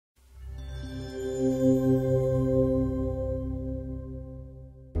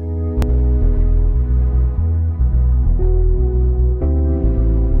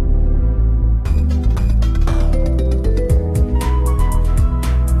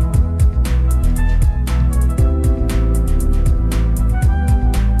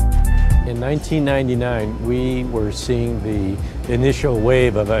1999, we were seeing the initial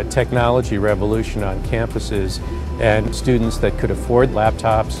wave of a technology revolution on campuses, and students that could afford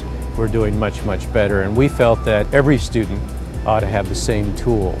laptops were doing much, much better. And we felt that every student ought to have the same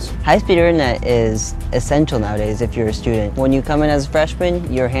tools. High-speed internet is essential nowadays if you're a student. When you come in as a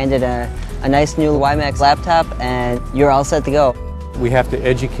freshman, you're handed a nice new WiMax laptop and you're all set to go. We have to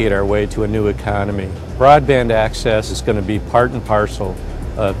educate our way to a new economy. Broadband access is going to be part and parcel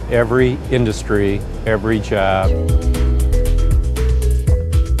of every industry, every job.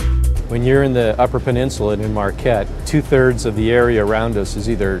 When you're in the Upper Peninsula and in Marquette, 2/3 of the area around us is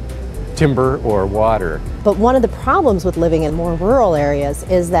either timber or water. But one of the problems with living in more rural areas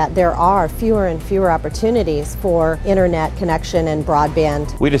is that there are fewer and fewer opportunities for internet connection and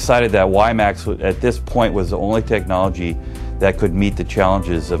broadband. We decided that WiMax at this point was the only technology that could meet the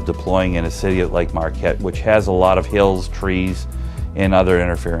challenges of deploying in a city like Marquette, which has a lot of hills, trees, and other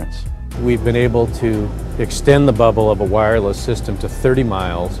interference. We've been able to extend the bubble of a wireless system to 30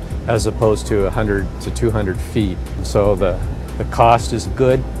 miles as opposed to 100 to 200 feet. So the cost is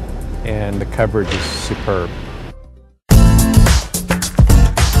good and the coverage is superb.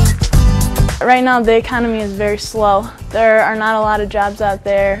 Right now the economy is very slow. There are not a lot of jobs out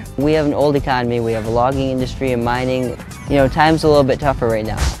there. We have an old economy, we have a logging industry and mining. You know, time's a little bit tougher right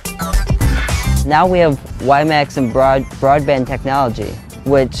now. Now we have WiMax and broadband technology,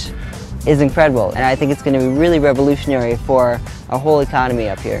 which is incredible, and I think it's going to be really revolutionary for our whole economy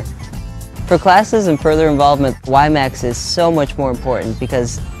up here. For classes and further involvement, WiMax is so much more important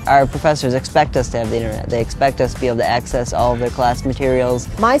because our professors expect us to have the internet. They expect us to be able to access all of their class materials.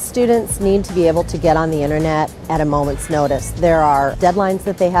 My students need to be able to get on the internet at a moment's notice. There are deadlines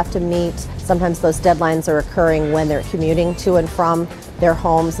that they have to meet. Sometimes those deadlines are occurring when they're commuting to and from their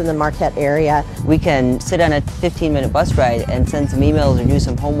homes in the Marquette area. We can sit on a 15-minute bus ride and send some emails or do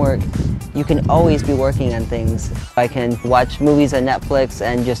some homework. You can always be working on things. I can watch movies on Netflix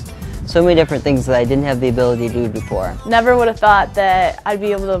and just so many different things that I didn't have the ability to do before. Never would have thought that I'd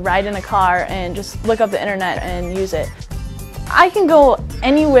be able to ride in a car and just look up the internet and use it. I can go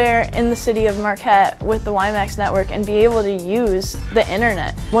anywhere in the city of Marquette with the WiMax network and be able to use the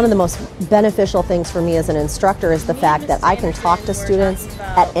internet. One of the most beneficial things for me as an instructor is the fact that I can talk to students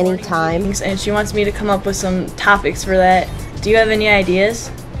at any time. And she wants me to come up with some topics for that. Do you have any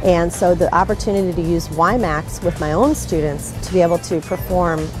ideas? And so the opportunity to use WiMax with my own students to be able to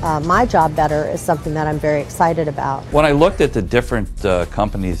perform my job better is something that I'm very excited about. When I looked at the different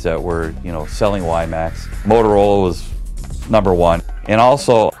companies that were, selling WiMax, Motorola was number one. And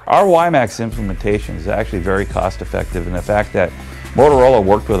also, our WiMax implementation is actually very cost effective, and the fact that Motorola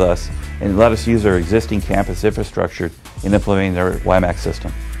worked with us and let us use their existing campus infrastructure in implementing their WiMax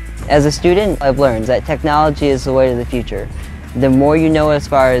system. As a student, I've learned that technology is the way to the future. The more you know as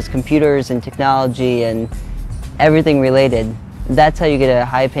far as computers and technology and everything related, that's how you get a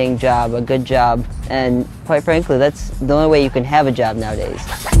high-paying job, a good job, and quite frankly, that's the only way you can have a job nowadays.